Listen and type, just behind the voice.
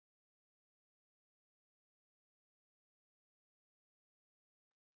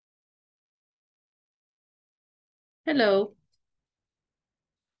Hello.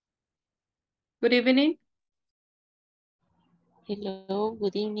 Good evening. Hello,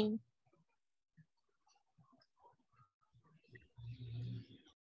 good evening.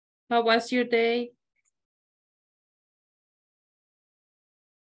 How was your day?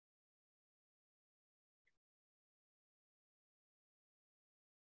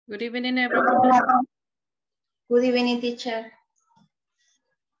 Good evening, everyone. Good evening, teacher.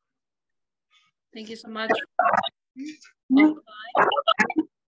 Thank you so much.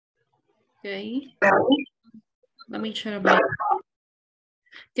 Okay. Let me share my.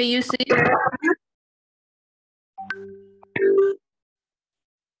 Can you see?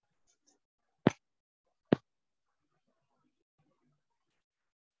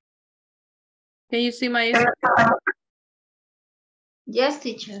 Can you see my? Yes,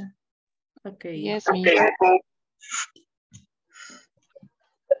 teacher. Okay. Yes, me.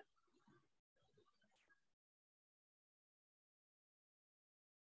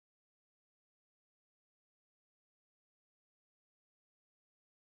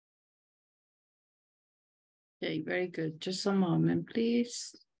 Okay, very good. Just a moment,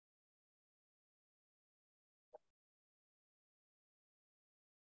 please.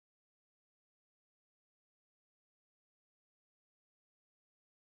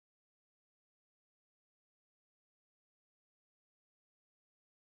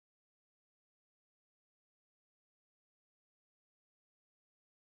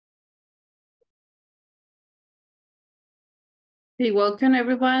 Hey, welcome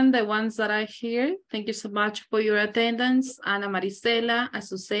everyone, the ones that are here. Thank you so much for your attendance. Ana Marisela,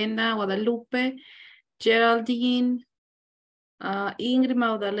 Azucena, Guadalupe, Geraldine, Ingrid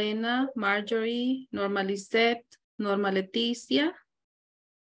Magdalena, Marjorie, Norma Lisette, Norma Leticia.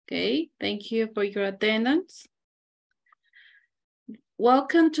 Okay, thank you for your attendance.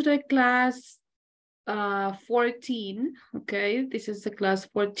 Welcome to the class 14. Okay, this is the class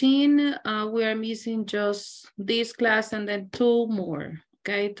 14. We are missing just this class and then 2 more,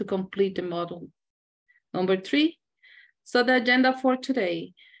 okay, to complete the model number 3. So the agenda for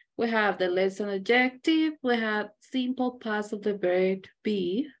today, we have the lesson objective, we have simple past of the verb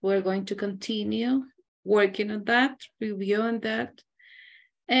be. We're going to continue working on that, reviewing that.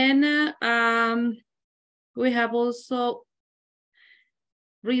 And we have also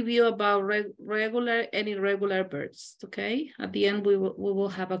review about regular and irregular verbs, okay? At the end, we will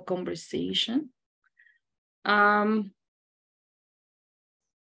have a conversation. Also,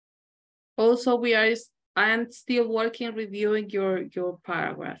 I am still working reviewing your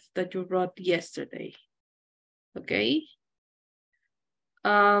paragraph that you wrote yesterday, okay?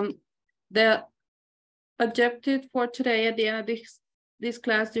 The objective for today, at the end of this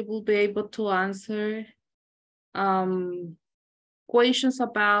class, you will be able to answer questions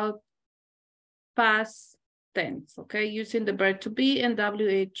about past tense, okay, using the verb to be and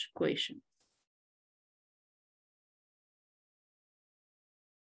WH questions.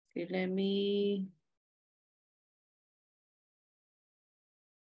 Okay, let me.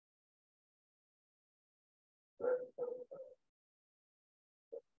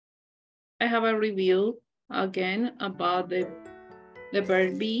 I have a review again about the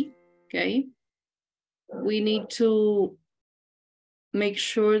verb be, okay? We need to make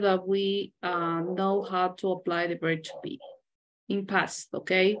sure that we know how to apply the verb to be in past,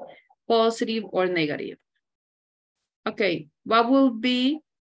 okay? Positive or negative. Okay, what will be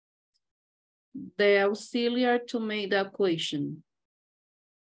the auxiliary to make the equation?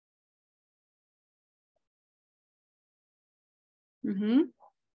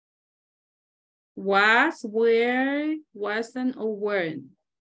 Was, were, wasn't, or weren't?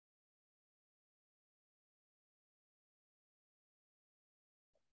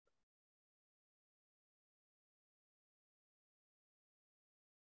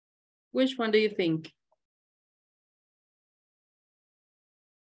 Which one do you think?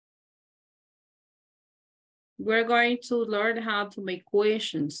 We're going to learn how to make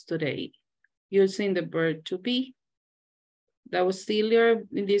questions today using the verb to be. The auxiliary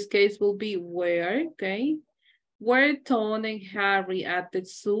in this case will be where, okay? Were Tom and Harry at the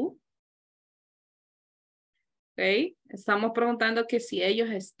zoo? Okay, estamos preguntando que si ellos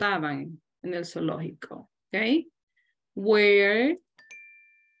estaban en el zoológico, okay? Were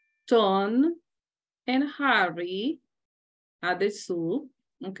Tom and Harry at the zoo?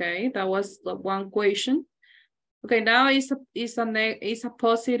 Okay, that was the one question. Okay, now it's a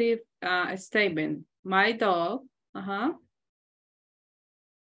positive statement. My dog,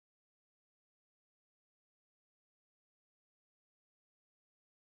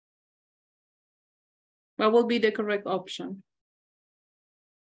 What will be the correct option?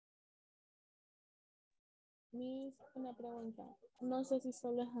 Miss, una pregunta. No sé si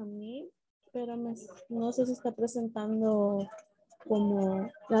solo es a mí, pero no sé si está presentando como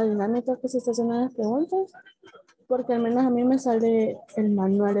la dinámica que se está haciendo en las preguntas, porque al menos a mí me sale el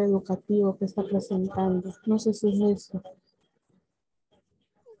manual educativo que está presentando. No sé si es eso.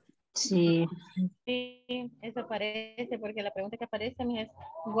 Sí. Sí, eso aparece porque la pregunta que aparece a mí es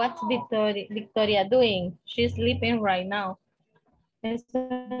What's Victoria doing? She's sleeping right now. Eso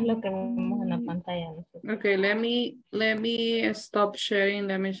es lo que vemos en la pantalla. Okay, let me stop sharing.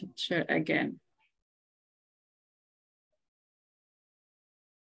 Let me share again.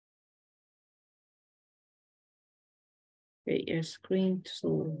 Okay, screen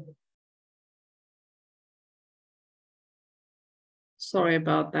two. Sorry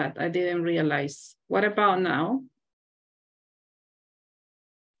about that. I didn't realize. What about now?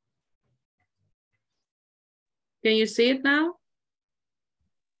 Can you see it now?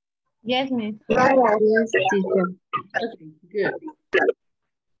 Yes, miss. Yes, teacher. Okay, good.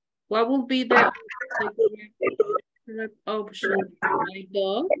 What will be the correct option? My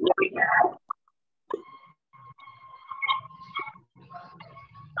dog.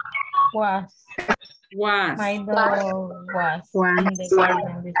 Was. Was. My dog was in the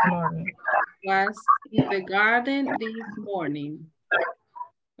garden this morning. Was in the garden this morning.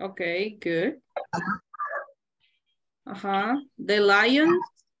 Okay, good. The lions.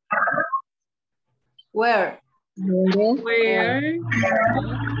 Where? Where?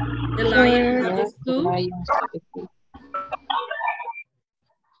 The lions at the zoo.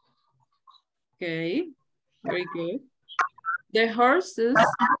 Okay, very good. The horses.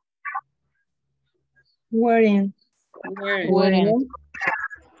 Wearing.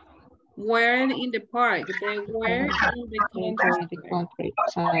 Wearing in the park. They were in the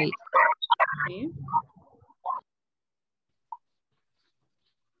countryside. Okay.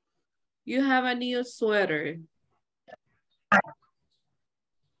 You have a new sweater.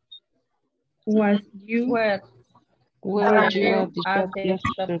 Was you? Where Were you you at the at shop the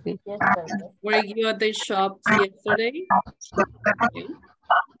shop yesterday? yesterday? Were you at the shops yesterday? Okay.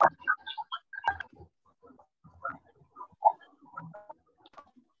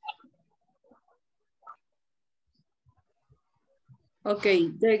 Okay,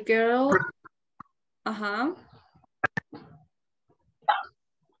 the girl,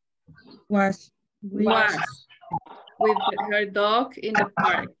 Was with her dog in the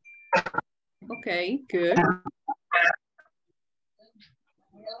park. Okay, good.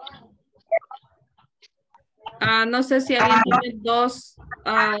 No sé si alguien tiene dos,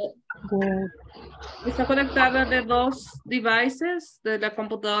 está conectada de dos devices, de la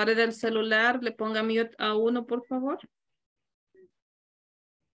computadora y del celular. Le ponga mute a uno, por favor.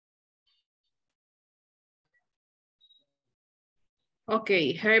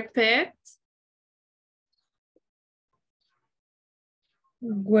 Okay, her pet.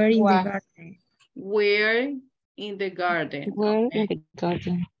 were in the garden. Where in the garden. Were Okay. in the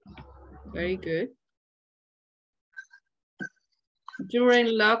garden. Very good. During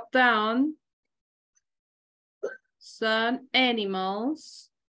lockdown, some animals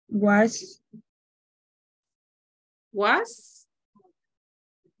Was were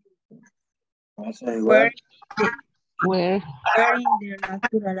Were wearing their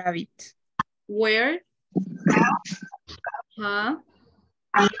natural habit. where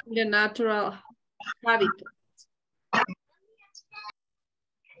the natural habitat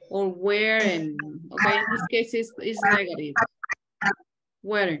or wearing. Okay, in this case is negative.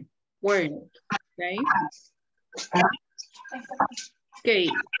 Wearing, okay? Okay,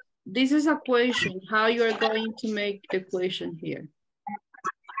 this is a question. How you are going to make the question here?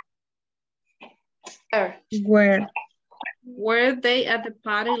 Were they at the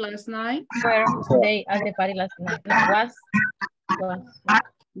party last night? Were they at the party last night? Was.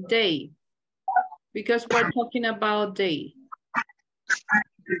 They, because we're talking about they.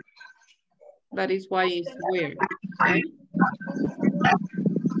 That is why it's where, okay?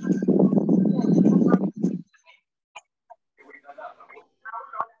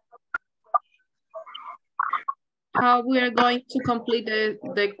 How we are going to complete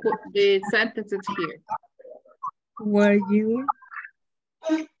the sentences here? Were you?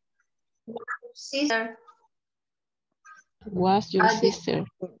 Sister. Was your sister?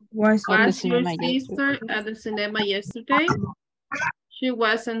 Was Was your sister at the cinema yesterday? She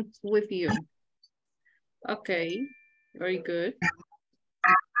wasn't with you. Okay, very good.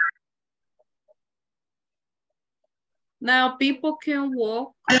 Now people can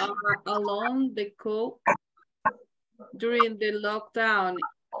walk along the coast during the lockdown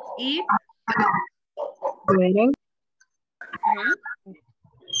if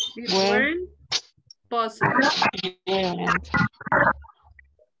positive. Weren't.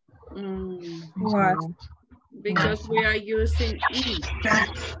 What? Because we are using E. Okay,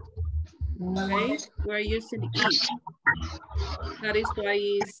 Mm, we're using E. That is why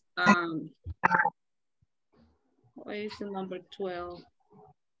is the number 12?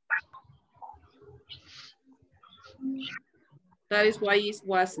 That is why it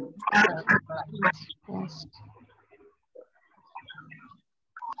wasn't. yes.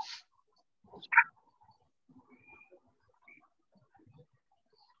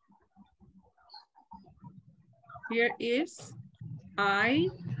 Here is I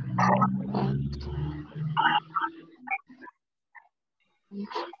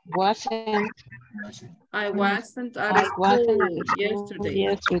Wasn't. wasn't at I school wasn't at school yesterday.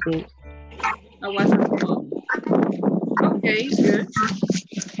 yesterday. I wasn't home. Okay, good.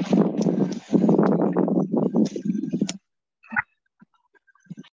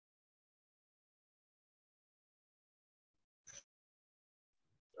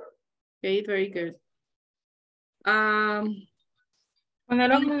 Okay, very good. Poner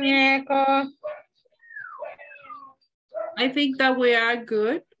los muñecos. I think that we are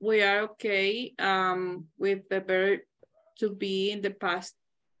good. We are okay with the verb to be in the past.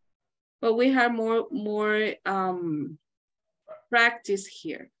 But we have more practice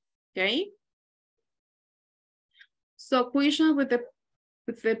here. Okay. So question with the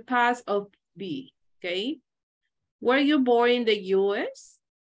past of be. Okay. Were you born in the US?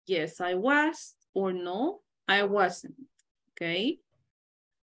 Yes, I was. Or no, I wasn't. Okay.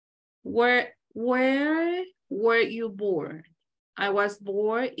 Where were you born? I was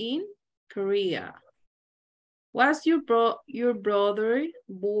born in Korea. Was your brother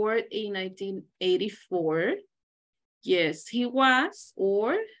born in 1984? Yes, he was,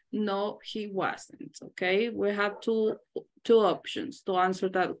 or no, he wasn't. Okay, we have two options to answer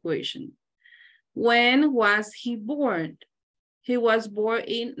that question. When was he born? He was born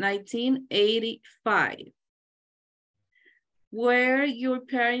in 1985. Were your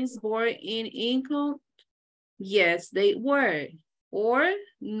parents born in England? Yes, they were. Or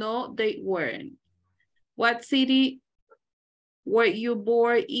no, they weren't. What city were you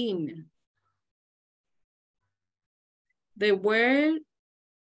born in? They were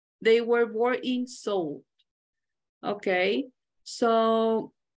born in Seoul. Okay,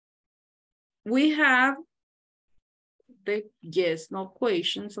 so we have the yes, no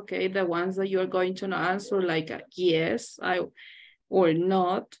questions, okay? The ones that you're going to answer like a yes, or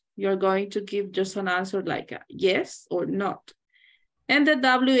not. You're going to give just an answer like a yes or not. And the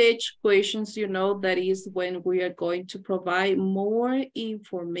WH questions, you know, that is when we are going to provide more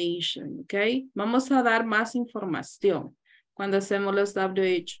information, okay? Vamos a dar más información cuando hacemos los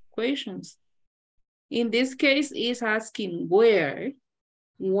WH questions. In this case, it's asking where,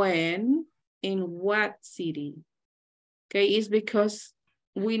 when, in what city. Okay, it's because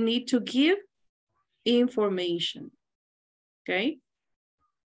we need to give information. Okay.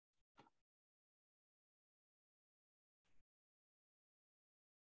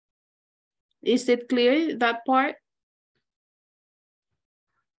 Is it clear, that part?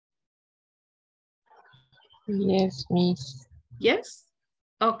 Yes, miss. Yes?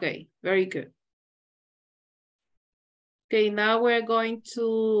 Okay, very good. Okay, now we're going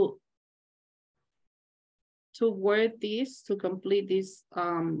to word this, to complete these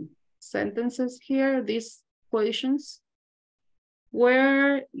sentences here, these questions.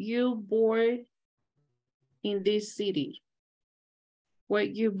 Were you born in this city? Were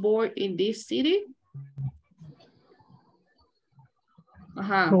you born in this city?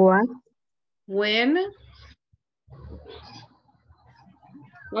 What? When?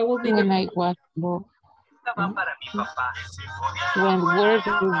 What will be When I was born. When were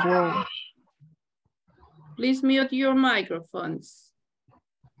you born? Please mute your microphones.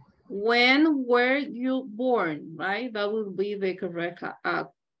 When were you born, right? That will be the correct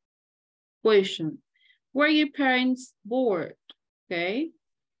question. Were your parents born? Okay.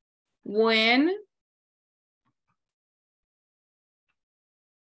 When?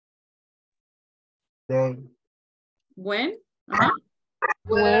 When?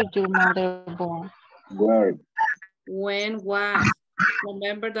 Were your mother born? When was?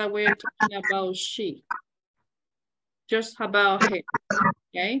 Remember that we're talking about she. Just about her.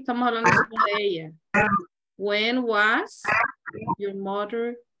 Okay. Estamos hablando solo de ella. When was your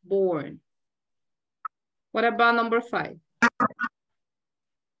mother born? What about number 5?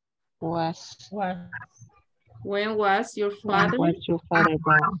 Was. When was your father born?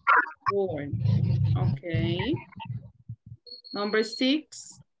 Okay. Number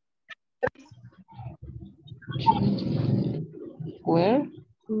 6. Where?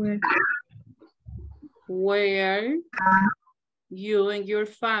 were you and your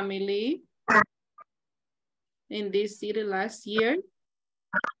family in this city last year?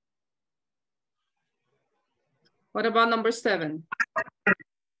 What about number 7?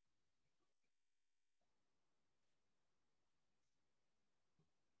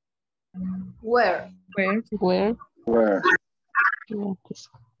 Where? Where? Where?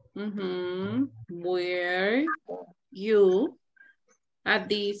 Where you at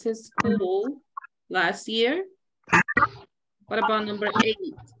this school last year? What about number 8?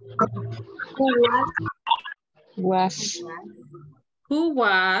 Was. Who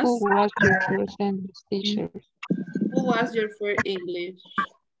was Who was your first English teacher? Who was your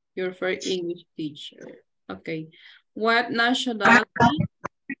first English teacher? Okay. What nationality?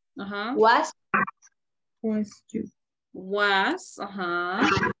 Was? Was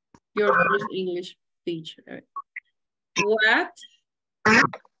your first English teacher? What?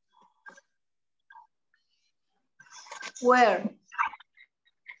 Where?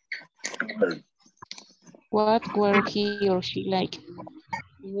 What were he or she like?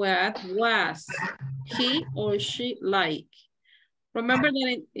 What was he or she like? Remember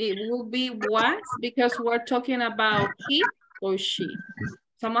that it will be was because we're talking about he or she.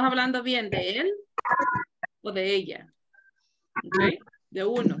 Estamos hablando bien de él o de ella. Okay, de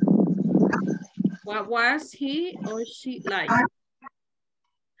uno. What was he or she like?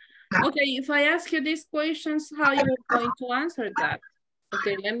 Okay, if I ask you these questions, how you are going to answer that?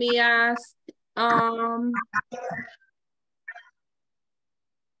 Okay, let me ask,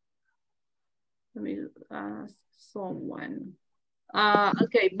 let me ask someone.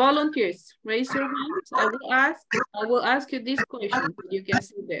 Okay, volunteers, raise your hands. I will ask you this question that you can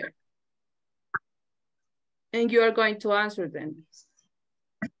see there. And you are going to answer them.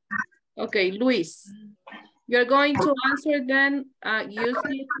 Okay, Luis, you're going to answer them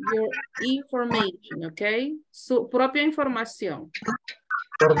using your information, okay? Su propia información.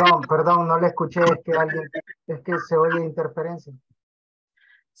 Perdón, no le escuché, es que se oye interferencia.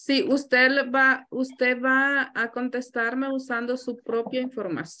 Sí, usted va a contestarme usando su propia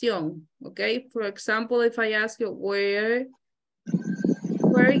información, okay? For example, if I ask you, were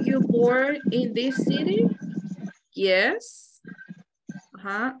you born in this city? Yes.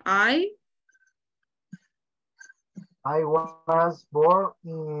 I was born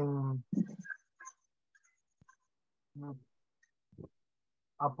in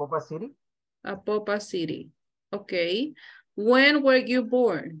Apopa City. Apopa City. Okay. When were you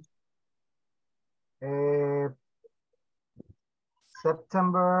born?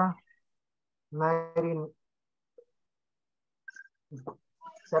 September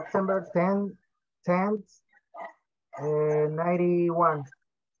 10th, 91.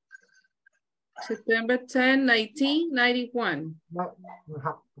 September 10, 1991.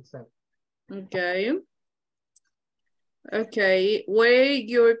 Okay. Okay. Where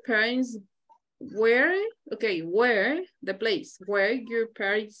your parents were? Okay. Where the place where your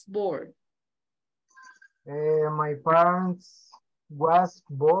parents born? My parents were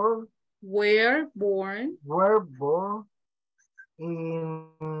born in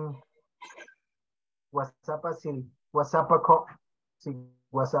Guasapa City.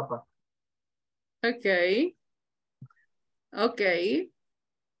 Guasapa. Okay. Okay.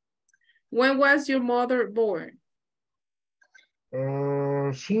 When was your mother born?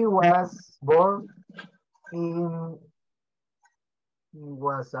 She was born in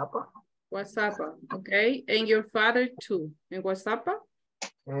Guasapa. Guasapa, okay. And your father too, in Guasapa?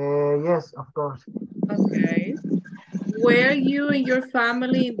 Yes, of course. Okay. Were you and your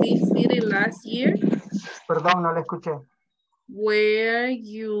family in this city last year? Perdón, no le escuché. Were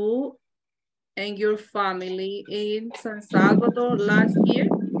you and your family in San Salvador last year?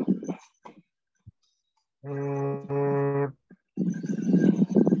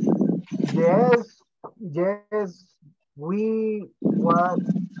 Yes, we were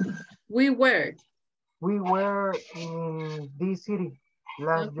in this city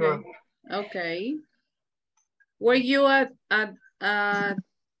last year. Okay. Were you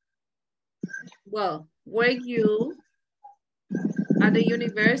were you at the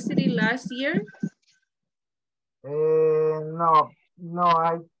university last year? No,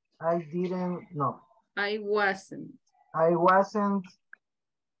 I didn't. No, I wasn't. I wasn't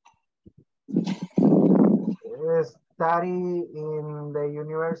study in the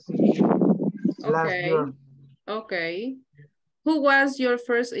university last year. Okay. Who was your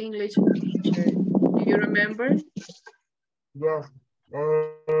first English teacher? Do you remember? Yes.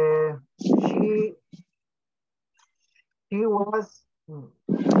 He was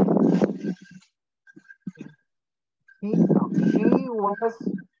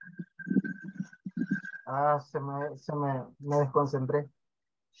me desconcentré.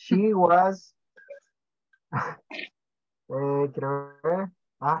 She was, creo que,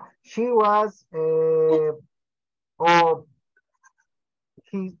 she was, oh,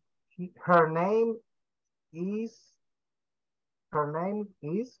 her name is, her name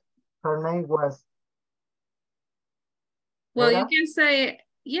was. Well, you ¿Era? can say,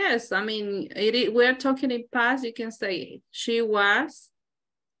 yes, I mean, we're talking in past, you can say, she was.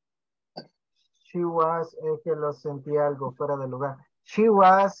 She was, que lo sentí algo fuera de lugar. She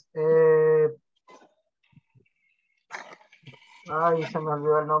was, ay, se me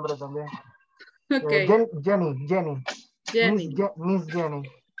olvidó el nombre también. Okay. Jenny. Miss Jenny.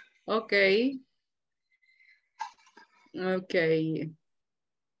 Okay. Okay.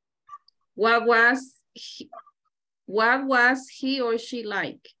 What was he or she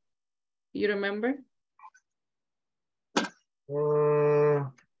like? You remember?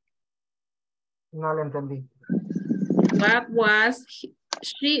 No le entendí. What was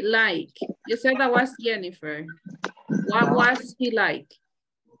she like? You said that was Jennifer. What was he like?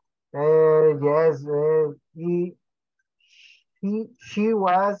 Yes, she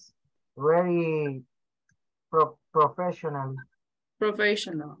was very professional.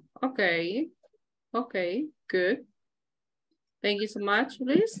 Professional. Okay. Okay, good. Thank you so much,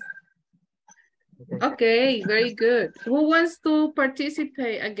 please. Okay, very good. Who wants to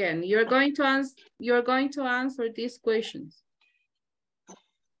participate again? You're going to answer these questions.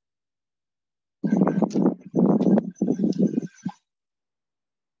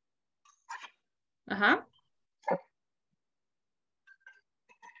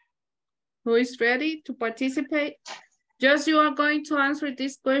 Who is ready to participate? Just you are going to answer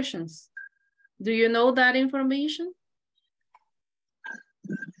these questions. Do you know that information?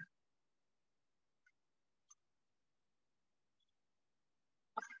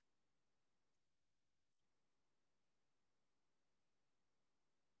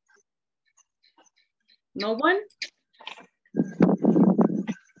 No one?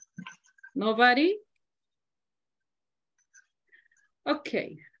 Nobody?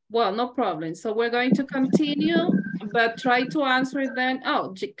 Okay, well, no problem. So we're going to continue, but try to answer them.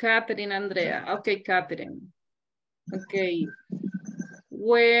 Oh, Catherine, Andrea. Okay, Catherine. Okay.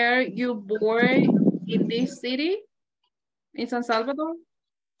 Were you born in this city? In San Salvador?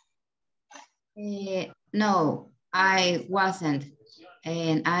 No, I wasn't.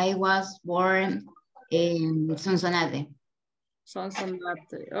 And I was born in Sonsonate.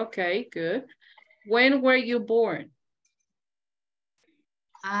 Sonsonate. Okay, good. When were you born?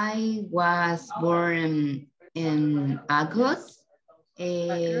 I was born in August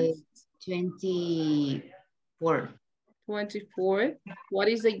 24. 24. What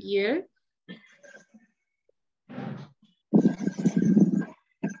is the year?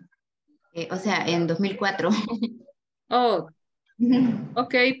 O sea, en 2004. Oh,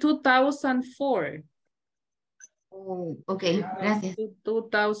 okay, 2004. Oh, okay, gracias.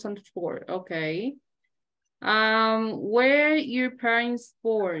 2004, okay. Where your parents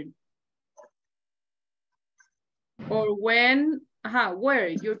born? Or when, where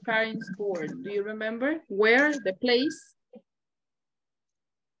your parents born? Do you remember? Where, the place?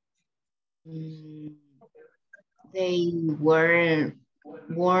 They were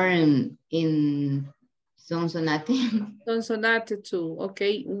born in Sonsonate. Sonsonate too,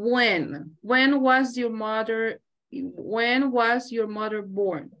 okay. When was your mother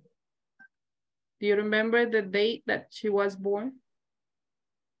born? Do you remember the date that she was born?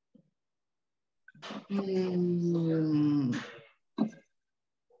 He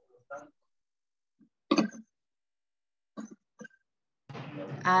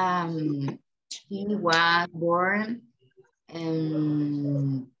was born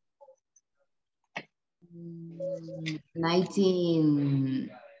in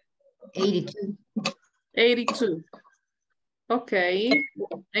 1982. 82. Okay.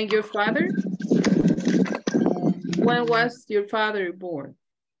 And your father? When was your father born?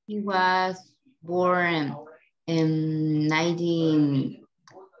 He was born in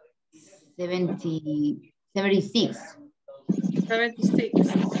 1976. 76.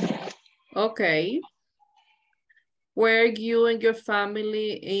 Okay. Were you and your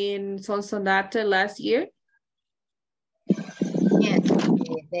family in Sonsonate last year? Yes,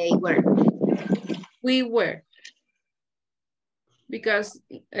 they were. We were. Because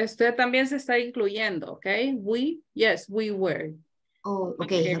usted también se está incluyendo, okay? Yes, we were. Oh,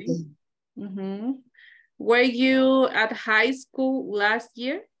 okay. Were you at high school last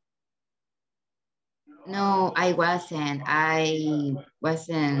year? No, I wasn't. I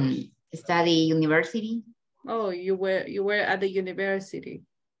wasn't study university. Oh, you were at the university.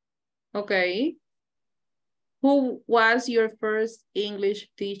 Okay. Who was your first English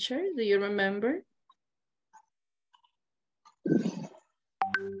teacher? Do you remember?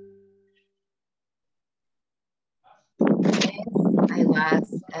 I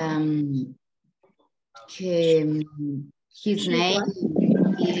was, his name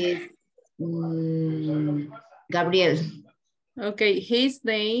is Gabriel. Okay, his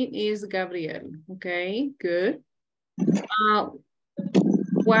name is Gabriel. Okay, good.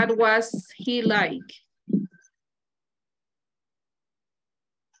 What was he like?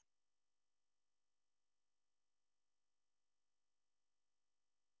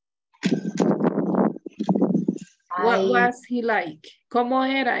 What was he like? ¿Cómo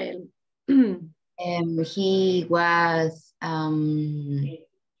era él? He was,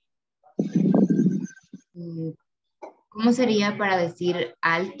 ¿cómo sería para decir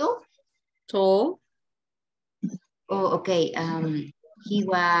alto? Tall. Oh, okay. He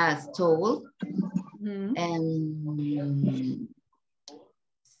was tall.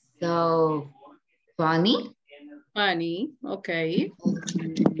 So funny. Funny, okay.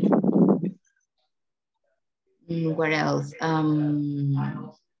 What else?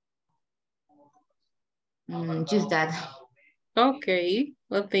 Just that. Okay,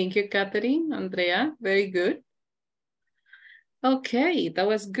 well, thank you, Catherine, Andrea, very good. Okay, that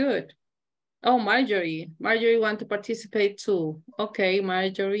was good. Oh, Marjorie want to participate too. Okay,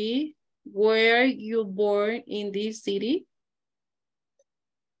 Marjorie, were you born in this city?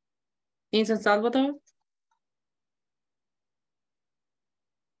 In San Salvador?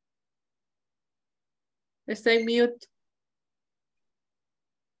 Stay mute.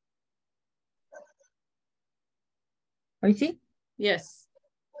 ¿Hoy sí? Yes.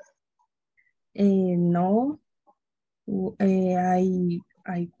 No. I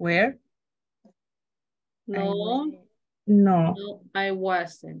were. No. No. No, I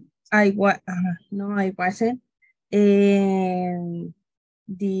wasn't. No, I wasn't. And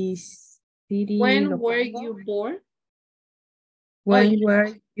this city. When were you born? When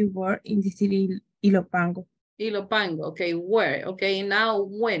were you born in the city Ilopango? Ilopango, okay, where? Okay, now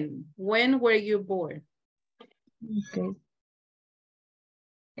when? When were you born? Okay.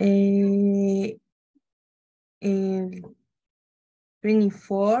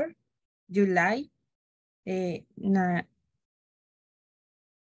 24 July. Se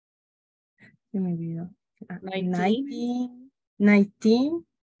me olvidó.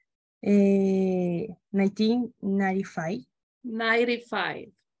 1995.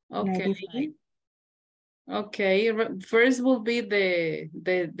 95. Okay. 95. Okay. First will be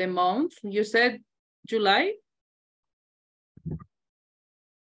the month. You said July.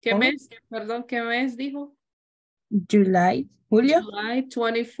 ¿Qué mes? Perdón, ¿qué mes dijo? July. Julio. July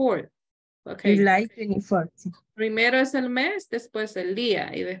 24th. Okay. July 24th. Sí. Primero es el mes, después el día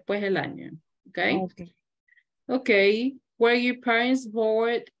y después el año. Okay. Okay. Okay. Were your parents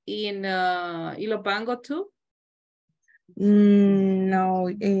born in Ilopango too? No,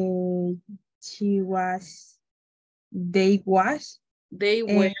 they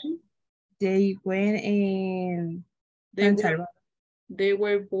were in San Salvador. They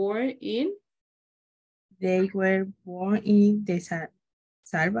were born in? They were born in the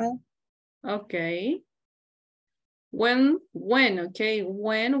Salvador. Okay. When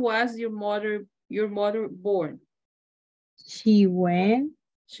was your mother born? She was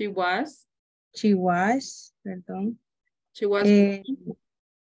perdón. She was in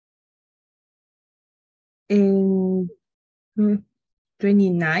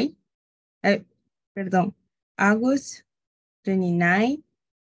 29, perdón, August 29.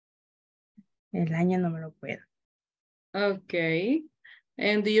 El año no me lo puedo. Okay.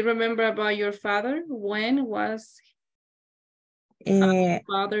 And do you remember about your father? When was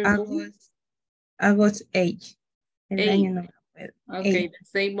father born? August 8. El 8. año no me lo puedo. Okay, 8. the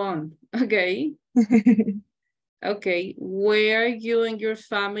same month. Okay. Okay. Were you and your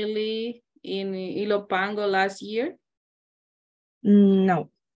family in Ilopango last year?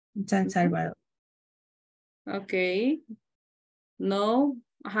 No, San Salvador. Okay. No.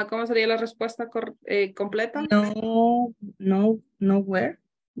 Ajá, ¿cómo sería la respuesta completa? No, where?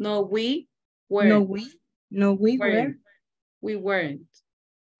 No, we weren't. No, we were. We weren't.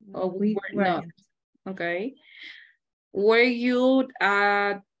 Oh, we were not. Weren't. Okay. Were you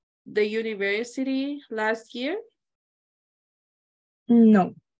at the university last year?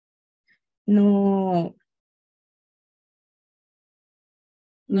 No. No.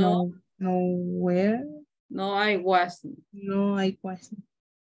 Where? No, I wasn't. No, I wasn't.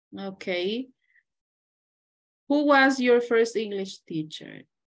 Okay. Who was your first English teacher?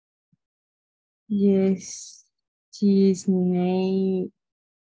 Yes, his name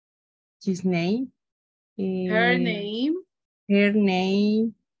Her name. Her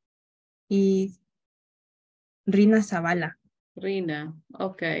name is Rina Zavala. Rina,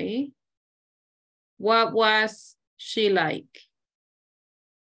 okay. What was she like?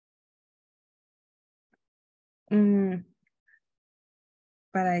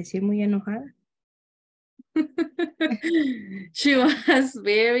 Para decir muy enojada. She was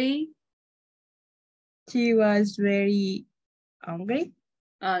very hungry.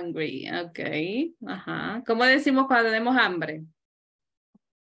 Hungry, okay. Ajá. ¿Cómo decimos cuando tenemos hambre?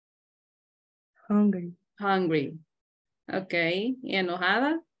 Hungry. Hungry. Okay. ¿Y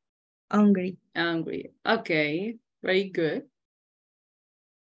enojada? Hungry. Hungry. Okay. Very good.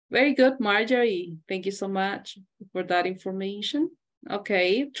 Very good, Marjorie. Thank you so much for that information.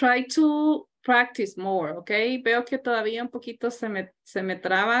 Okay. Try to practice more, okay? Veo que todavía un poquito se me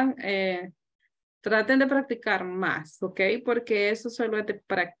traban. Traten de practicar más, okay? Porque eso solo es de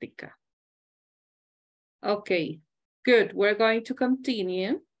práctica. Okay. Good. We're going to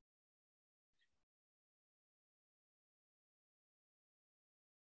continue.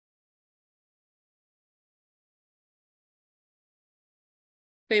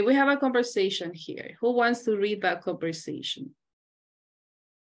 Okay, we have a conversation here. Who wants to read that conversation?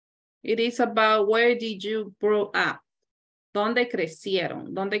 It is about where did you grow up? ¿Dónde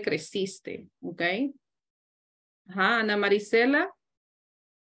crecieron? ¿Dónde creciste? Okay. Ajá, Ana Marisela.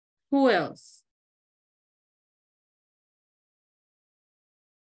 Who else?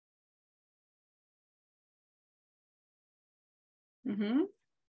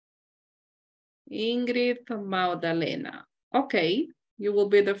 Ingrid Magdalena. Okay, you will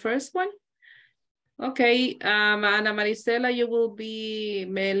be the first one. Okay, Ana Marisela, you will be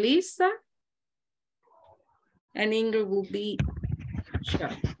Melissa. And Ingrid will be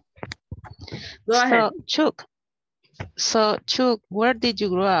Chuck. Go ahead. Chuck, where did you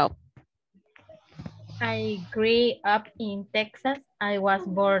grow up? I grew up in Texas. I was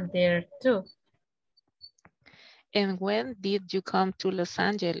born there too. And when did you come to Los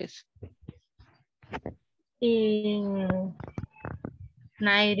Angeles? In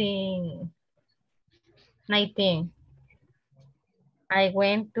 1919. I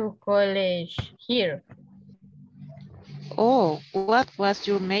went to college here. Oh, what was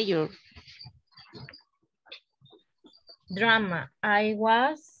your major? Drama. I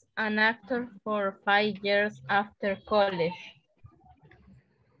was an actor for 5 years after college.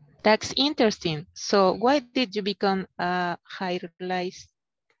 That's interesting. So why did you become a hairstylist?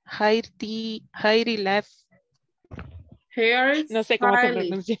 No sé cómo se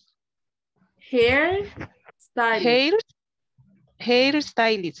pronuncia.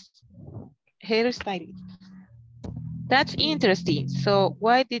 Hairstylist. That's interesting. So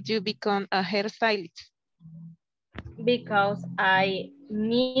why did you become a hairstylist? Because I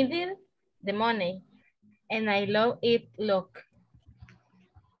needed the money and I love it look.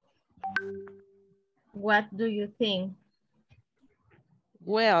 What do you think?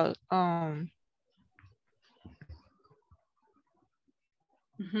 Well,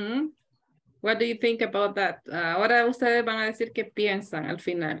 What do you think about that? Ahora ustedes van a decir qué piensan al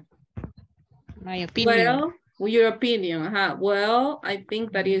final. My opinion. Well, your opinion. Well, I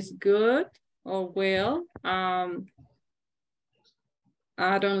think that is good. Or well, I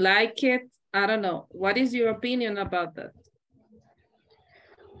don't like it. I don't know. What is your opinion about that?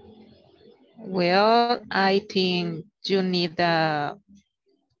 Well, I think you need a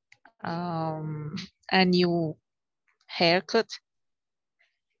new haircut.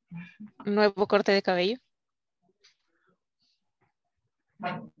 Nuevo corte de cabello.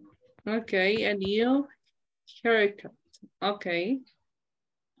 Okay, a new haircut. Okay.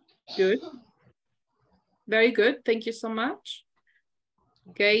 Good. Very good. Thank you so much.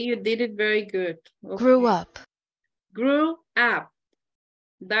 Okay, you did it very good. Okay. Grew up. Grew up.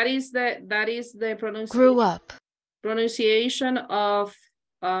 That is the pronunciation. Grew up. Pronunciation of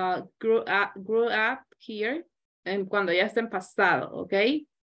grew up here. And cuando ya está en pasado, okay?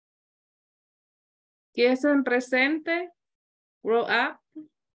 ¿Qué es en presente? Grow up.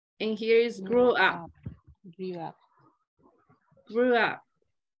 And here is grew up. Grew up. Grew up.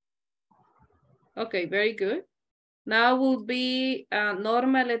 Okay, very good. Now will be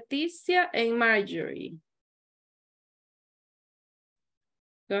Norma, Leticia, and Marjorie.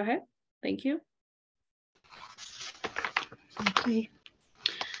 Go ahead. Thank you. Okay.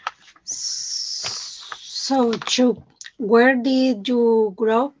 So, Chuck, where did you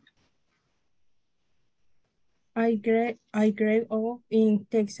grow up? I grew up in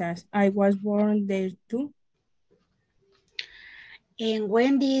Texas. I was born there too. And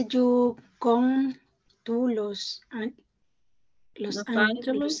when did you come to Los Angeles?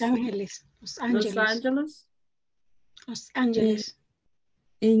 Los Angeles. Los Angeles. Los Angeles.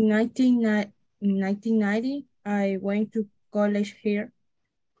 In 1990, I went to college here.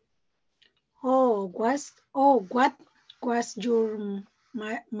 What was your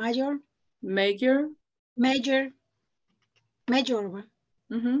major? Major. Major.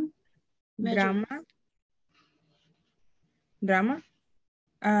 Mm-hmm. Major. Drama.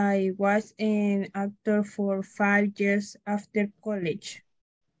 I was an actor for 5 years after college.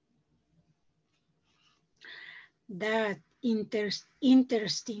 That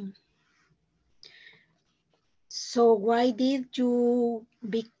interesting. So why did you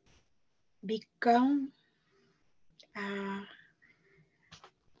become a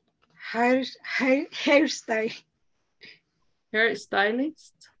hairstylist?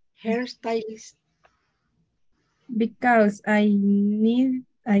 Hairstylist. Because I need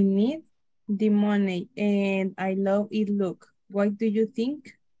the money and I love it look. What do you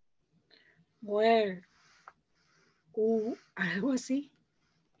think? Well, algo así.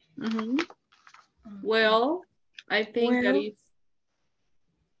 Mm-hmm. Well, I think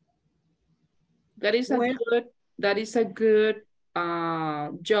that is a good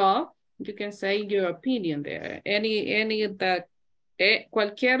job. You can say your opinion there. Any that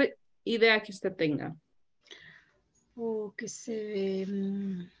cualquier idea que usted tenga. O que se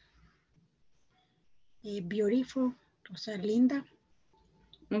ve beautiful, o sea, linda.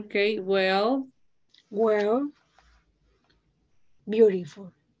 Okay, well,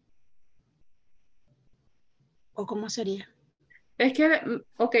 beautiful. ¿O cómo sería? Es que,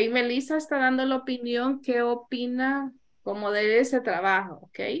 ok, Melissa está dando la opinión, ¿qué opina como de ese trabajo,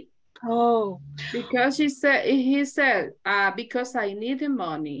 ok? Oh. Because he said, because I need the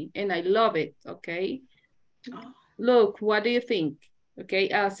money and I love it, ok? Oh. Look, what do you think? Ok,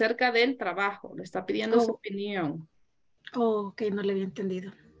 acerca del trabajo, le está pidiendo su opinión. Oh, ok, no le había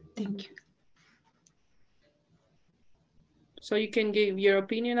entendido. Thank you. So you can give your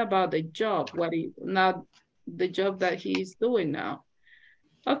opinion about the job, not the job that he's doing now.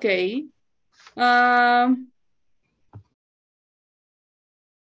 Okay.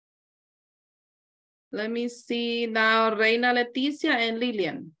 Let me see now, Reina Leticia and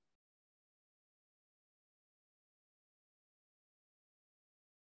Lillian.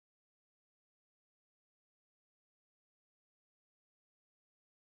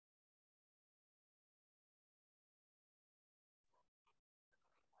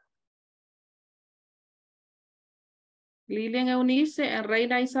 Lilian Eunice and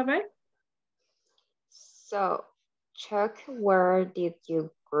Reina Isabel. So, Chuck, where did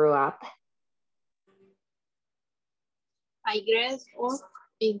you grow up? I grew up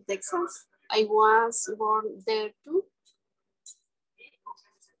in Texas. I was born there too.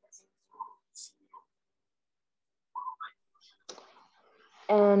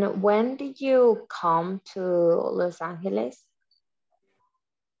 And when did you come to Los Angeles?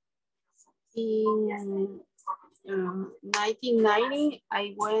 In 1990,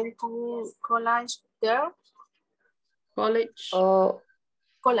 I went to college there. College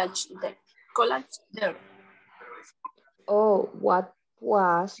there. Oh, what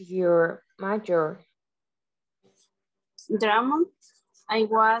was your major? Drama. I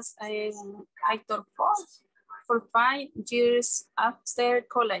was an actor for 5 years after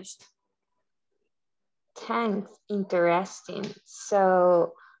college. Thanks, interesting.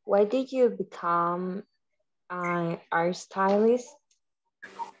 So, why did you become an art stylist?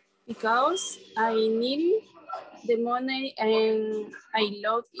 Because I needed the money and I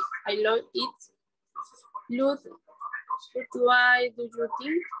love it. Look, why do you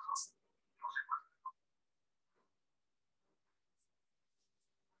think?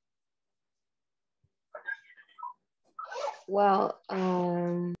 Well,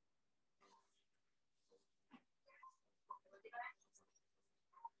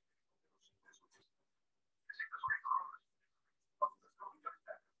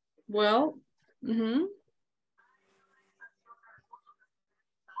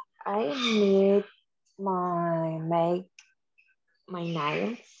 I need my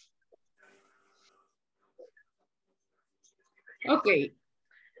nails. Okay.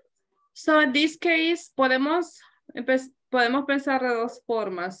 So in this case, podemos pensar de dos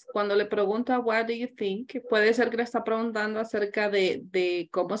formas. Cuando le pregunta, what do you think? Puede ser que le está preguntando acerca de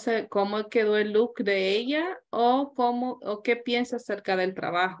cómo quedó el look de ella o qué piensa acerca del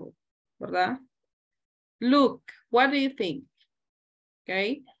trabajo, ¿verdad? Look, what do you think?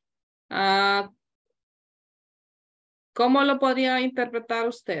 Okay. ¿Cómo lo podría interpretar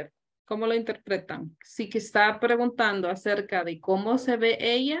usted? ¿Cómo lo interpretan? Si que está preguntando acerca de cómo se ve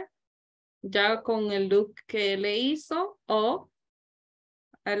ella, ya con el look que le hizo, o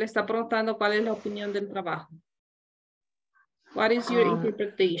Él está preguntando cuál es la opinión del trabajo. What is your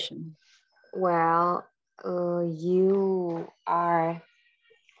interpretation? Well, you are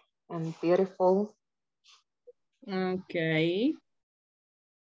beautiful. Okay.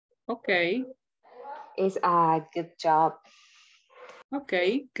 Okay. It's a good job.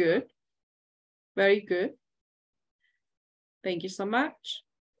 Okay, good. Very good. Thank you so much.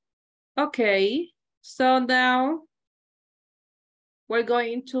 Okay, so now we're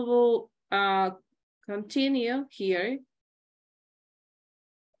going to continue here.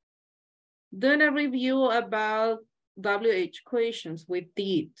 Doing a review about WH questions with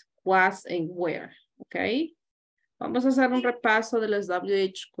did, was, and where. Okay. Vamos a hacer un repaso de las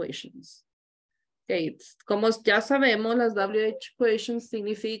WH questions. Okay. Como ya sabemos, las WH questions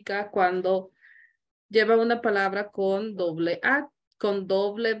significa cuando lleva una palabra con doble A, con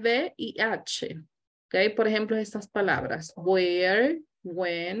doble V y H. Okay. Por ejemplo, estas palabras. Where,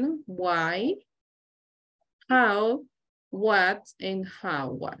 when, why, how, what, and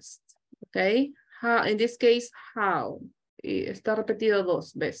how was. Okay. How, in this case, how. Y está repetido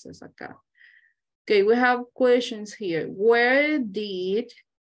 2 veces acá. Okay, we have questions here. Where did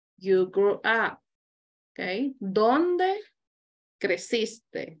you grow up? Okay. ¿Dónde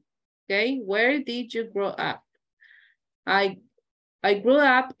creciste? Okay. Where did you grow up? I grew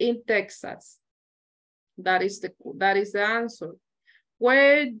up in Texas. That is the answer.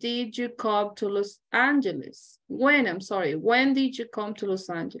 Where did you come to Los Angeles? When did you come to Los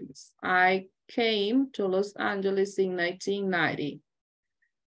Angeles? I came to Los Angeles in 1990.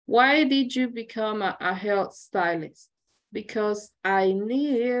 Why did you become a health stylist? Because I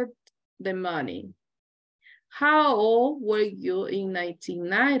needed the money. How old were you in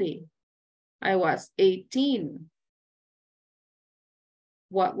 1990? I was 18.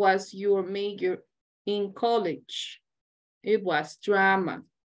 What was your major in college? It was drama.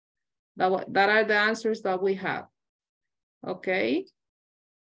 That are the answers that we have. Okay.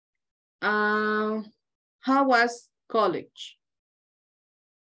 How was college?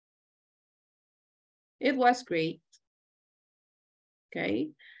 It was great.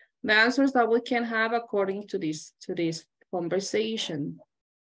 Okay. The answers that we can have according to this conversation.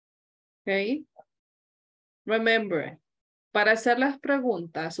 Okay. Remember, para hacer las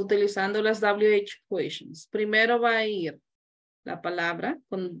preguntas utilizando las WH questions, primero va a ir la palabra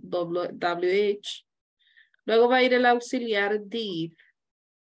con WH, luego va a ir el auxiliar did,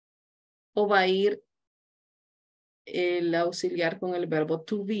 o va a ir el auxiliar con el verbo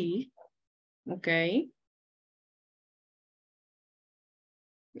to be, ok,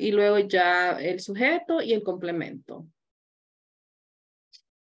 y luego ya el sujeto y el complemento.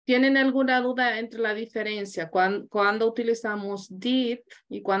 ¿Tienen alguna duda entre la diferencia cuando utilizamos did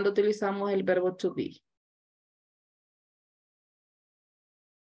y cuando utilizamos el verbo to be?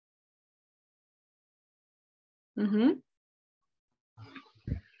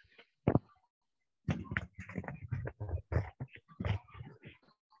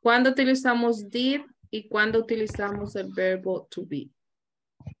 ¿Cuándo utilizamos did y cuándo utilizamos el verbo to be?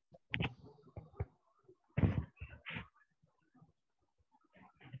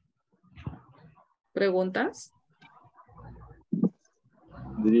 ¿Preguntas?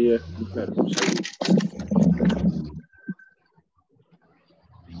 Diría escuchar.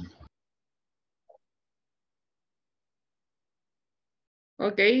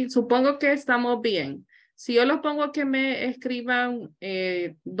 Ok, supongo que estamos bien. Si yo los pongo a que me escriban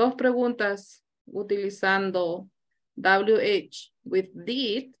 2 preguntas utilizando WH with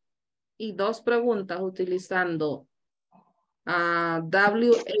did y 2 preguntas utilizando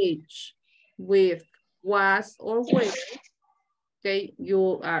WH with was or were, okay,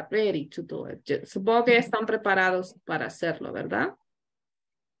 you are ready to do it. Supongo que ya están preparados para hacerlo, ¿verdad?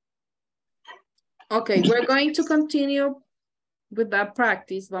 Okay, we're going to continue with that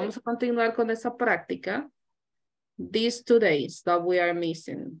practice. Vamos a continuar con esa práctica these 2 days that we are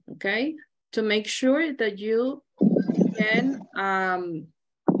missing, okay? To make sure that you can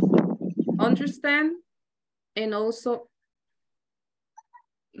understand and also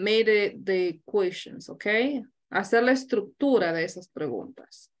made the questions, okay? Hacer la estructura de esas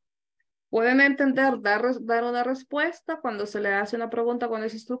preguntas. Pueden entender, dar una respuesta cuando se le hace una pregunta con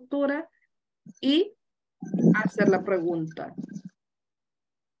esa estructura y hacer la pregunta.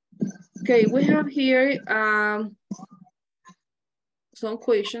 Okay, we have here some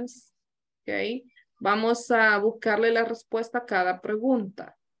questions. Okay, vamos a buscarle la respuesta a cada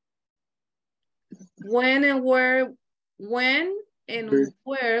pregunta. When and where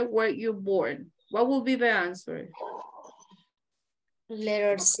were you born? What will be the answer?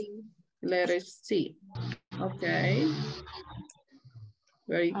 Letter C. Letter C. Okay.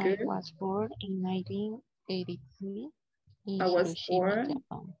 Very good. I was born in 1983 in I was Hiroshima, born.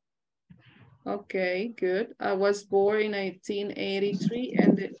 Japan. Okay, good. I was born in 1983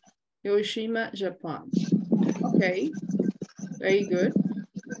 in Hiroshima, Japan. Okay, very good.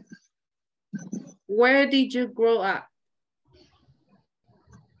 Where did you grow up?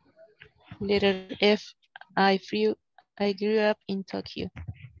 Letter F. I grew up in Tokyo.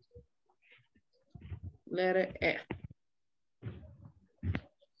 Letter F.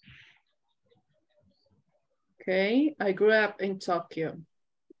 Okay, I grew up in Tokyo.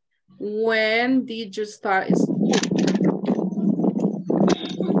 When did you start school?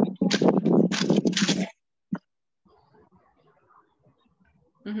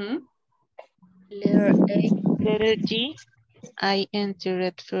 Letter A. Letter G. I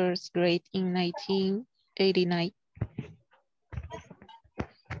entered first grade in 1989.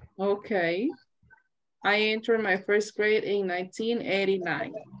 Okay. I entered my first grade in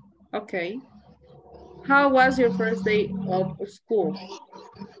 1989. Okay. How was your first day of school?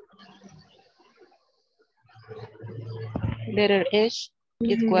 Letter H.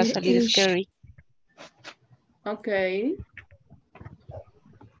 It was a little scary. Okay.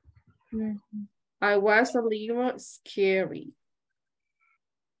 I was a little scary.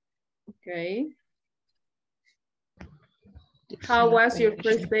 Okay. How was your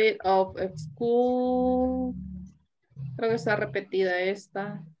first day of school? Creo que está repetida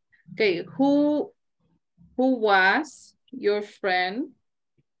esta. Okay, who was your friend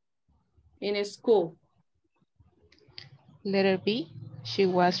in school? Letter B, she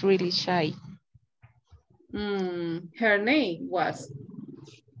was really shy. Her name was?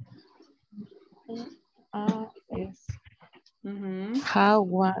 Yes. How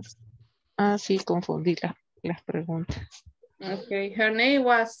was? Sí, confundí las preguntas. Okay, her name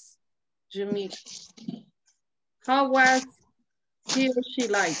was Jimmy. How was he or she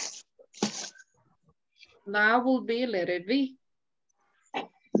like? That will be letter B.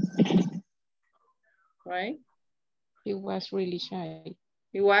 Right? He was really shy.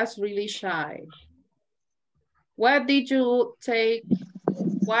 He was really shy. What did you take?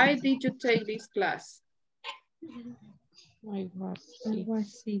 Why did you take this class? I was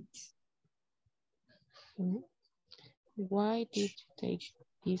sick. Why did you take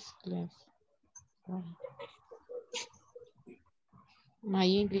this class? My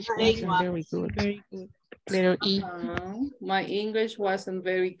English wasn't very good. Very good. Letter E. My English wasn't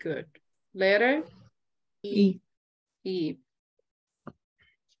very good. Letter E. E.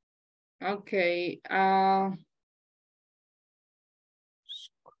 Okay.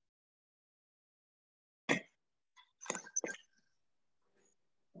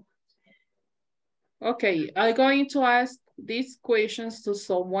 Okay, I'm going to ask these questions to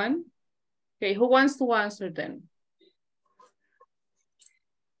someone. Okay, who wants to answer them?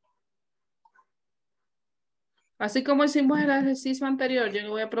 Así como hicimos el ejercicio anterior, yo le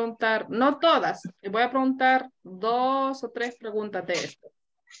voy a preguntar, no todas, le voy a preguntar 2 o 3 preguntas de esto.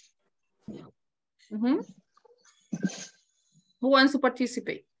 Who wants to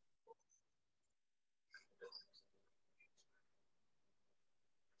participate?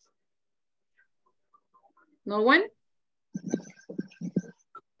 No one?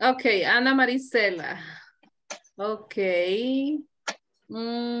 Okay, Ana Marisela. Okay.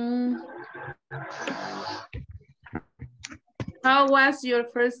 How was your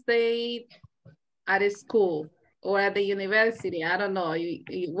first day at school or at the university? I don't know.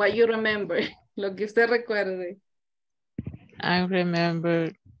 What you remember? Lo que usted recuerde. I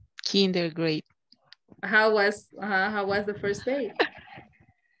remember kindergarten. How was the first day?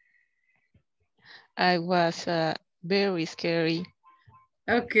 I was very scary.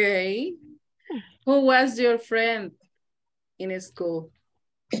 Okay. Who was your friend in school?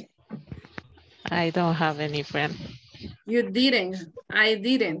 I don't have any friend. You didn't. I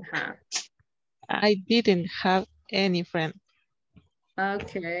didn't have. I didn't have any friend.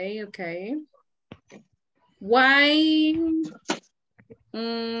 Okay, okay. Why?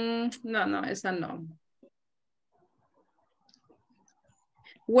 No, esa no.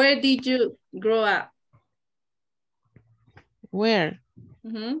 Where did you grow up? Where?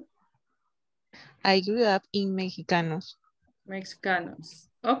 I grew up in Mexicanos. Mexicanos.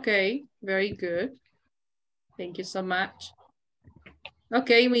 Okay, very good. Thank you so much.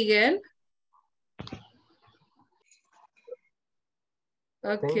 Okay, Miguel.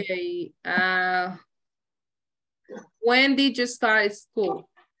 Okay. When did you start school?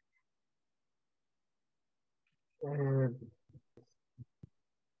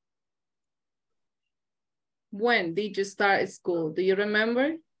 When did you start school? Do you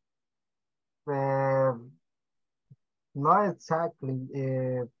remember? Not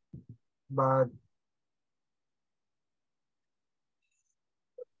exactly, but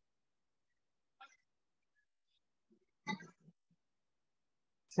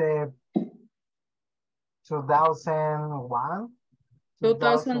say 2001.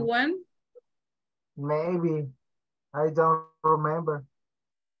 2001? Maybe. I don't remember.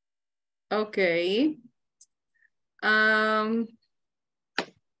 Okay.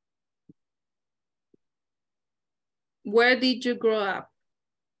 Where did you grow up?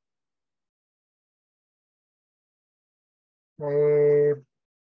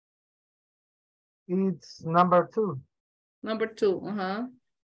 It's number 2. Number 2, uh-huh.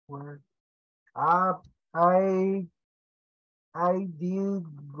 Where? I did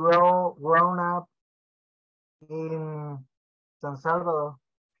grown up in San Salvador.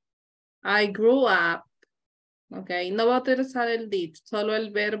 I grew up. Ok, no va a utilizar el did, solo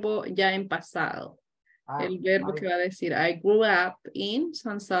el verbo ya en pasado. El verbo que va a decir, I grew up in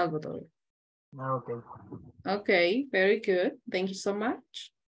San Salvador. Okay. Okay, very good. Thank you so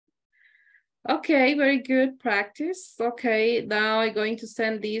much. Okay, very good practice. Okay, now I'm going to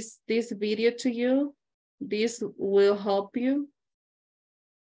send this video to you. This will help you.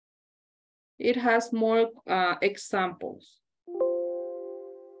 It has more examples.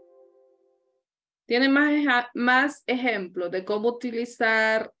 Tiene más ejemplos de cómo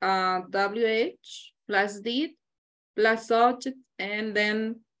utilizar WH plus did plus subject and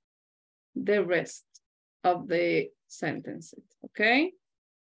then the rest of the sentences, okay?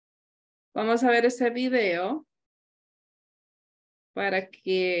 Vamos a ver ese video para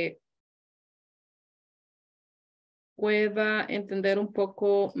que pueda entender un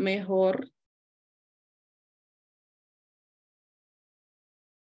poco mejor.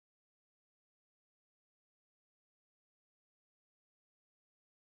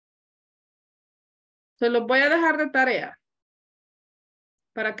 Se los voy a dejar de tarea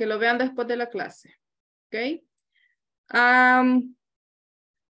para que lo vean después de la clase, ¿ok?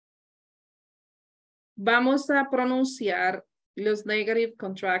 Vamos a pronunciar los negative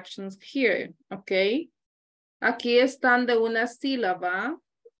contractions here, ¿ok? Aquí están de una sílaba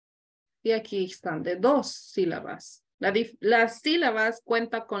y aquí están de 2 sílabas. Las sílabas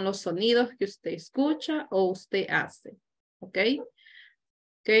cuentan con los sonidos que usted escucha o usted hace, ¿ok?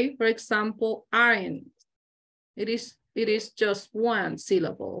 Okay, for example, aren't. It is just 1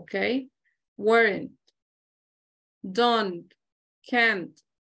 syllable, okay? Weren't, don't, can't,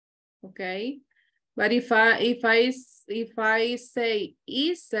 okay? But if I say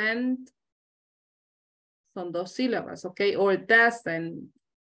isn't, son 2 sílabas, okay? Or doesn't,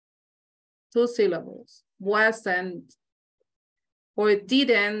 2 syllables. Wasn't, or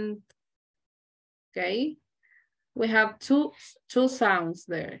didn't, okay? We have two sounds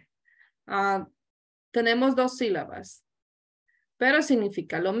there. Tenemos 2 sílabas, pero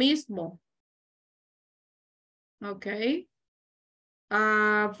significa lo mismo. Okay.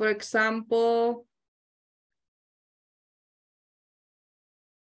 For example,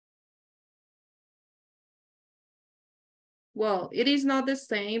 well, it is not the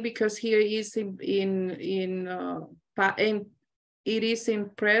same because here is it is in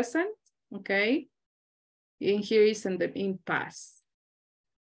present, okay? And here is in past.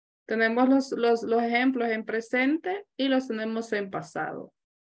 Tenemos los ejemplos en presente y los tenemos en pasado.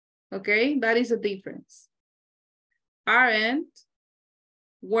 Okay, that is the difference. Aren't,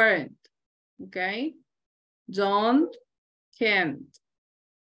 weren't, okay? Don't, can't.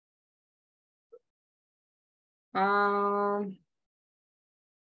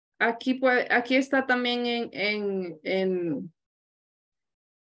 Aquí está también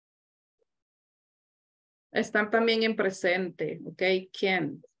están también en presente, okay?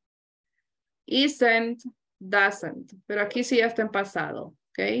 Can't. Isn't, doesn't, pero aquí sí ya está en pasado,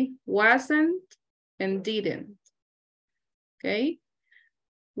 okay? Wasn't and didn't, okay?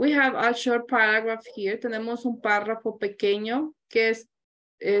 We have a short paragraph here. Tenemos un párrafo pequeño que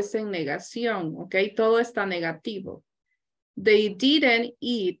es en negación, okay? Todo está negativo. They didn't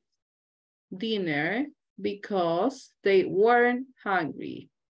eat dinner because they weren't hungry.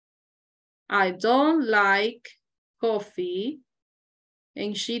 I don't like coffee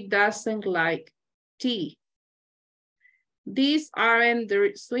and she doesn't like tea. These aren't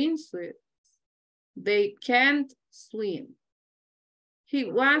the swimsuits. They can't swim. He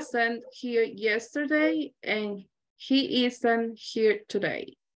wasn't here yesterday and he isn't here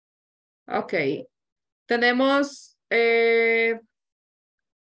today. Okay. Tenemos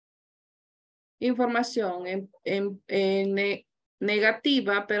información en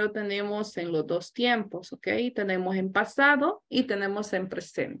negativa, pero tenemos en los 2 tiempos, ¿ok? Tenemos en pasado y tenemos en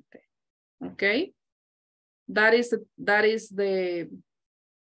presente, ¿ok? That is the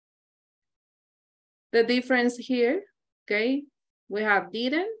difference here, okay? We have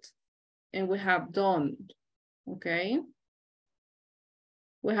didn't and we have don't, okay?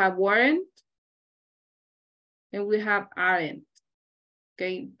 We have weren't and we have aren't,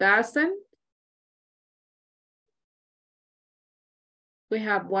 okay? Doesn't. We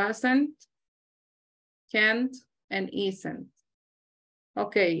have wasn't, can't, and isn't.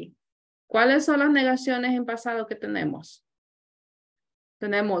 Okay. ¿Cuáles son las negaciones en pasado que tenemos?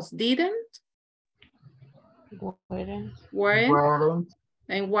 Tenemos didn't, weren't,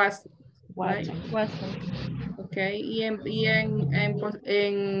 and wasn't. Right? Okay. Y en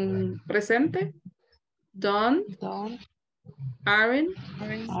presente, don't, aren't,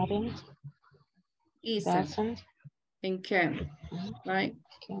 isn't, and can't, right?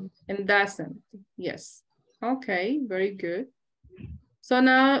 And doesn't, yes. Okay, very good. So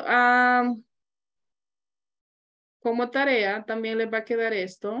now, como tarea, también les va a quedar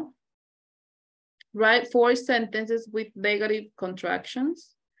esto. Write 4 sentences with negative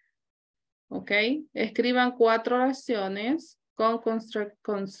contractions. Ok. Escriban 4 oraciones con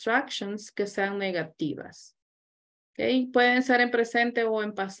constructions que sean negativas. Ok. Pueden ser en presente o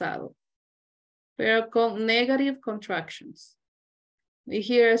en pasado. Pero con negative contractions.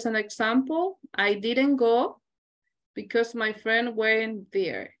 Here is an example. I didn't go because my friend weren't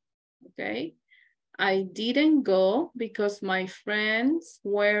there. Okay. I didn't go because my friends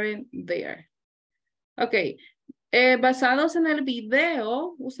weren't there. Ok. Basados en el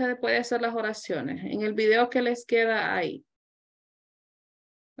video, ustedes pueden hacer las oraciones. En el video que les queda ahí.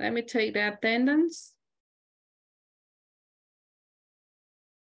 Let me take the attendance.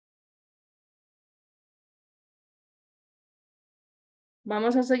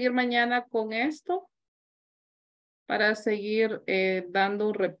 Vamos a seguir mañana con esto para seguir dando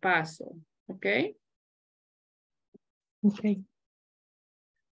un repaso. ¿Ok? Ok.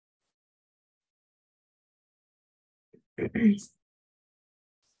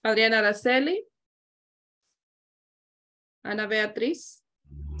 Adriana Araceli. Ana Beatriz.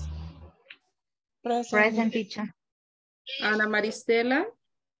 Present, teacher. Ana Maristela.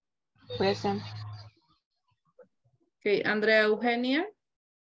 Present. Okay, Andrea Eugenia.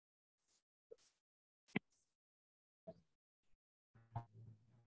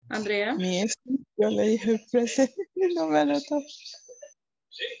 Andrea. Yo le dije present y no me anotó.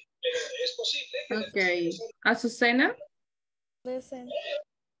 Ok. Azucena. Present.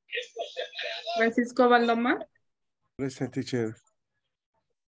 Francisco Valdomar. Present, teacher.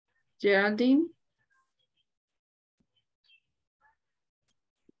 Geraldine.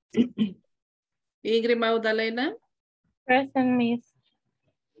 Ingrid Magdalena. Present, Miss.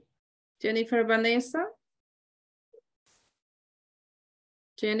 Jennifer Vanessa.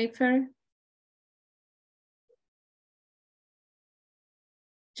 Jennifer.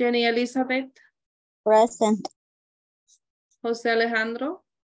 Jenny Elizabeth. Present. José Alejandro.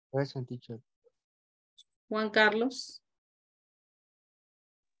 Present, teacher. Juan Carlos.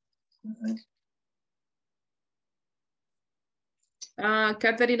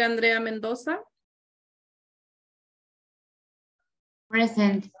 Catherine Andrea Mendoza.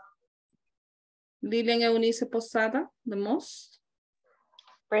 Present. Lilian Eunice Posada, the most.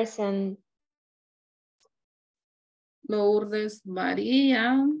 Present. Lourdes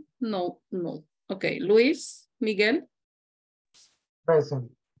María. No. Okay, Luis Miguel. Present.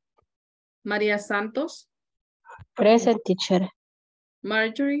 María Santos. Present, teacher.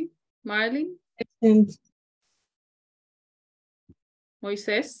 Marjorie. Marlene. Present.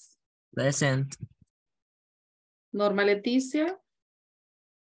 Moisés. Present. Norma Leticia.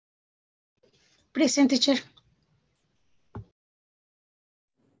 Present, teacher.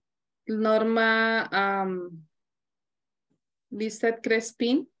 Norma Lizeth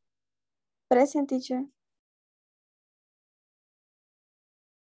Crespin. Present, teacher.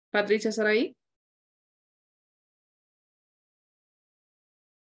 Patricia Saray.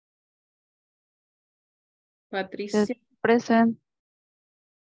 Patricia. Present.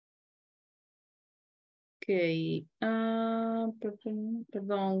 Ok.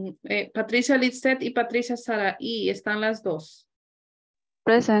 Perdón. Patricia Lizeth y Patricia Saray. Están las dos.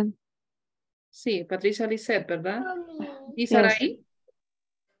 Present. Sí, Patricia Lizeth, ¿verdad? ¿Y Yes. Saray?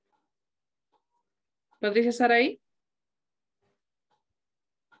 Patricia Saray.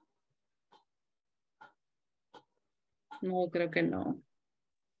 No, creo que no.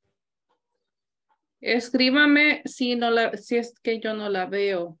 Escríbame si es que yo no la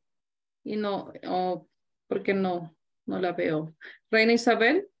veo. Y no, porque no la veo. Reina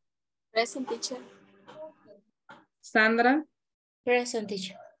Isabel. Present, teacher. Sandra. Present,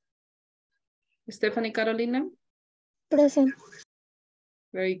 teacher. Stephanie Carolina? Present.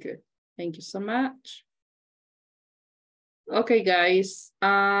 Very good. Thank you so much. Okay, guys.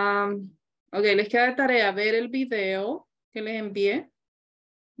 Okay, les queda de tarea ver el video que les envié.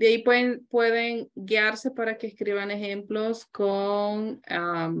 De ahí pueden guiarse para que escriban ejemplos con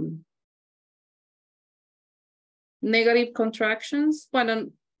negative contractions.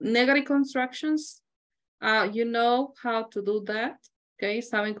 Bueno, negative contractions, you know how to do that. Okay,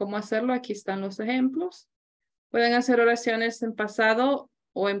 saben cómo hacerlo. Aquí están los ejemplos. Pueden hacer oraciones en pasado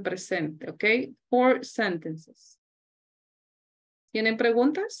o en presente. Ok, 4 sentences. ¿Tienen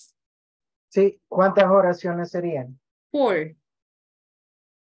preguntas? Sí, ¿cuántas oraciones serían? 4.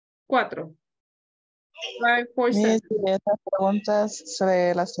 4. 4 Estas preguntas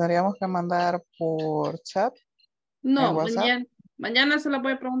se las tendríamos que mandar por chat. No, mañana se las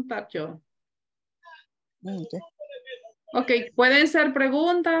voy a preguntar yo. Ok, pueden ser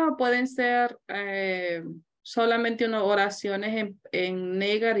preguntas o pueden ser solamente unas oraciones en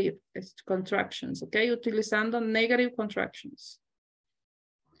negative contractions, ok, utilizando negative contractions.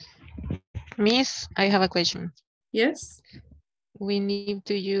 Miss, I have a question. Yes. We need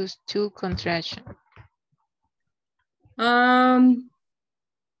to use 2 contractions.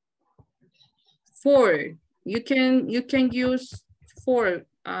 4. You can use 4,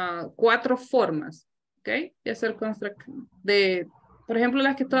 4 formas, ¿ok? De hacer contracción. Por ejemplo,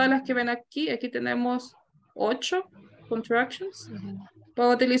 todas las que ven aquí tenemos 8 contractions.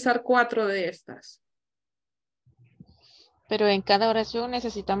 Puedo utilizar 4 de estas. Pero en cada oración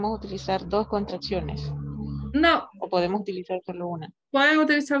necesitamos utilizar 2 contracciones. No. ¿O podemos utilizar solo una? Pueden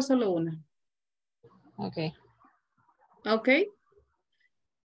utilizar solo una. Okay. Okay.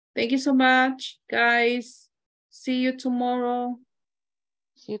 Thank you so much, guys. See you tomorrow.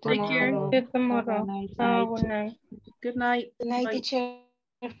 See you tomorrow. Take care. See you tomorrow. Good night. Good night. Good night, Bye. teacher.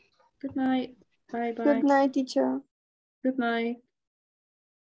 Good night. Bye bye. Good night, teacher. Good night.